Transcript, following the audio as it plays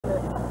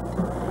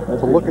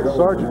To look at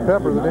Sergeant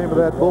Pepper, the name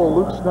of that bull,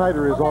 Luke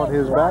Snyder, is on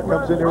his back,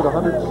 comes in here with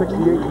 168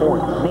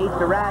 points. Needs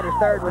to ride his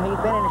third when he's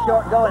been in a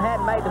short go and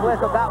hadn't made the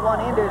whistle, got one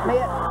into his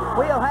mitt.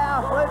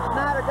 Wheelhouse, Luke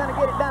Snyder gonna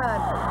get it done.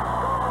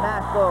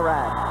 Nice bull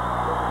ride.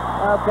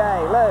 Okay,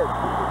 Luke,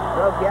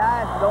 broke your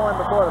eyes going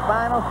before the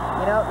finals.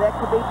 You know, that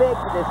could be big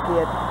for this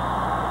kid.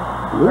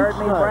 You heard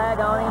me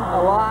brag on him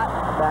a lot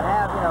about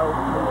how, you know,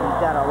 he's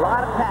got a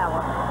lot of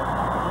talent.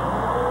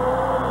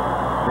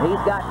 But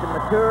he's got to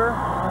mature,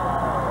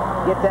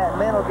 get that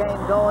mental game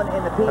going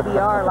in the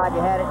PBR like he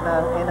had it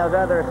in those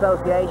other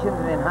associations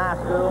and in high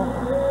school.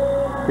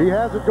 He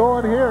has it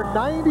going here,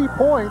 90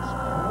 points,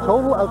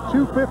 total of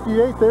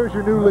 258. There's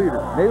your new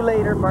leader. New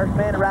leader, first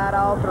man to ride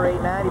all three,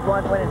 90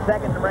 points, winning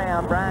second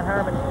round. Brian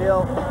Herman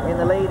still in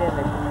the lead in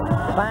the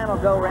final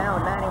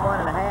go-round with 91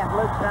 and a half.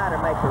 Luke Snyder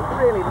makes a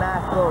really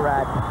nice bull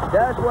ride.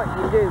 Does what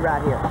you do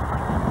right here.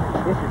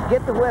 This is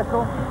get the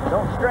whistle,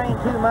 don't strain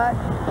too much.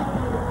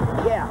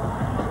 Yeah,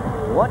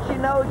 once you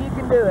know you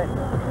can do it,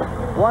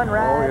 one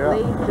ride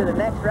leads to the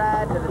next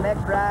ride, to the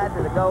next ride,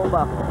 to the gold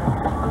buckle.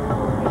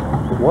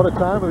 What a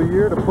time of the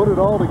year to put it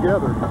all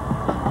together.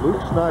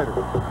 Luke Snyder.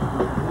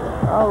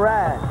 All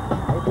right,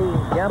 maybe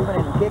he's jumping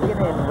and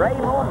kicking in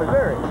Raymore,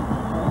 Missouri.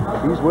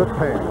 He's with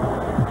Pam.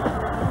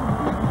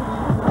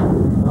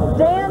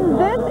 Dan,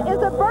 this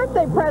is a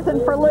birthday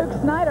present for Luke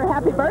Snyder.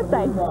 Happy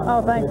birthday.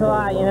 Oh, thanks a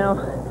lot. You know,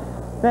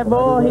 that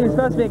bull, he was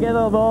supposed to be a good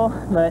little bull,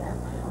 but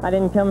I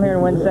didn't come here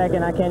and win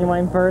second. I came to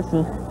win first,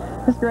 and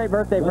it's a great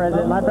birthday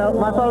present. My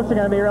folks are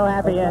going to be real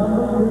happy,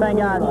 and thank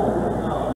God.